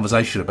fantastic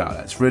conversation about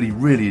that. It's really,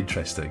 really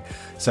interesting.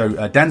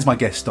 So Dan's my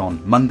guest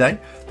on Monday.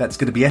 That's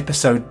going to be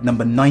episode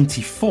number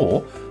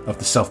 94 of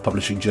the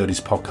Self-Publishing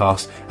Journeys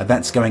podcast, and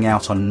that's going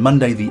out on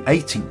Monday the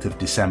 18th of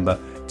December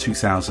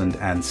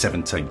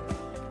 2017.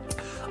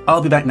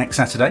 I'll be back next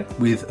Saturday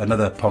with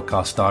another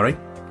podcast diary.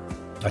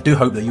 I do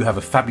hope that you have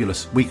a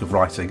fabulous week of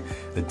writing.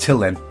 Until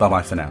then,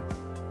 bye-bye for now.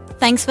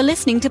 Thanks for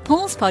listening to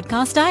Paul's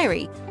Podcast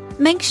Diary.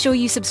 Make sure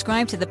you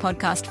subscribe to the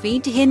podcast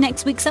feed to hear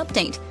next week's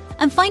update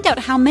and find out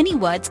how many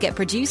words get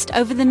produced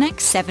over the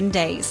next 7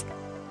 days.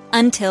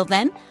 Until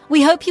then,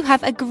 we hope you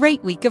have a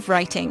great week of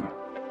writing.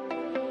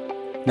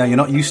 Now, you're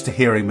not used to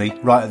hearing me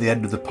right at the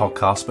end of the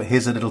podcast, but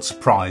here's a little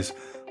surprise.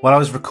 While I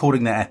was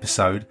recording that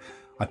episode,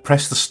 I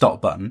pressed the stop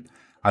button.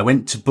 I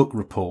went to Book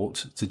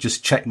Report to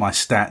just check my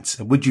stats.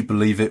 And would you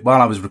believe it?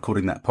 While I was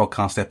recording that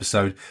podcast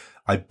episode,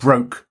 I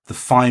broke the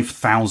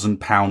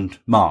 £5,000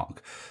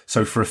 mark.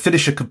 So for a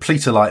finisher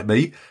completer like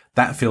me,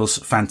 that feels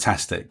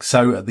fantastic.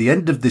 So at the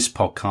end of this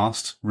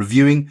podcast,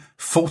 reviewing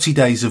 40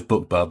 days of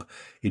BookBub,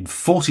 in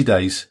 40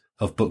 days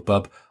of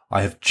BookBub,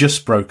 I have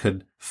just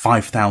broken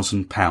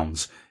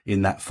 £5,000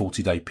 in that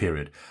 40-day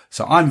period.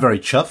 So I'm very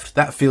chuffed.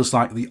 That feels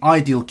like the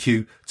ideal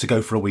cue to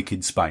go for a week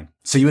in Spain.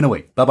 See you in a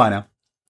week. Bye-bye now.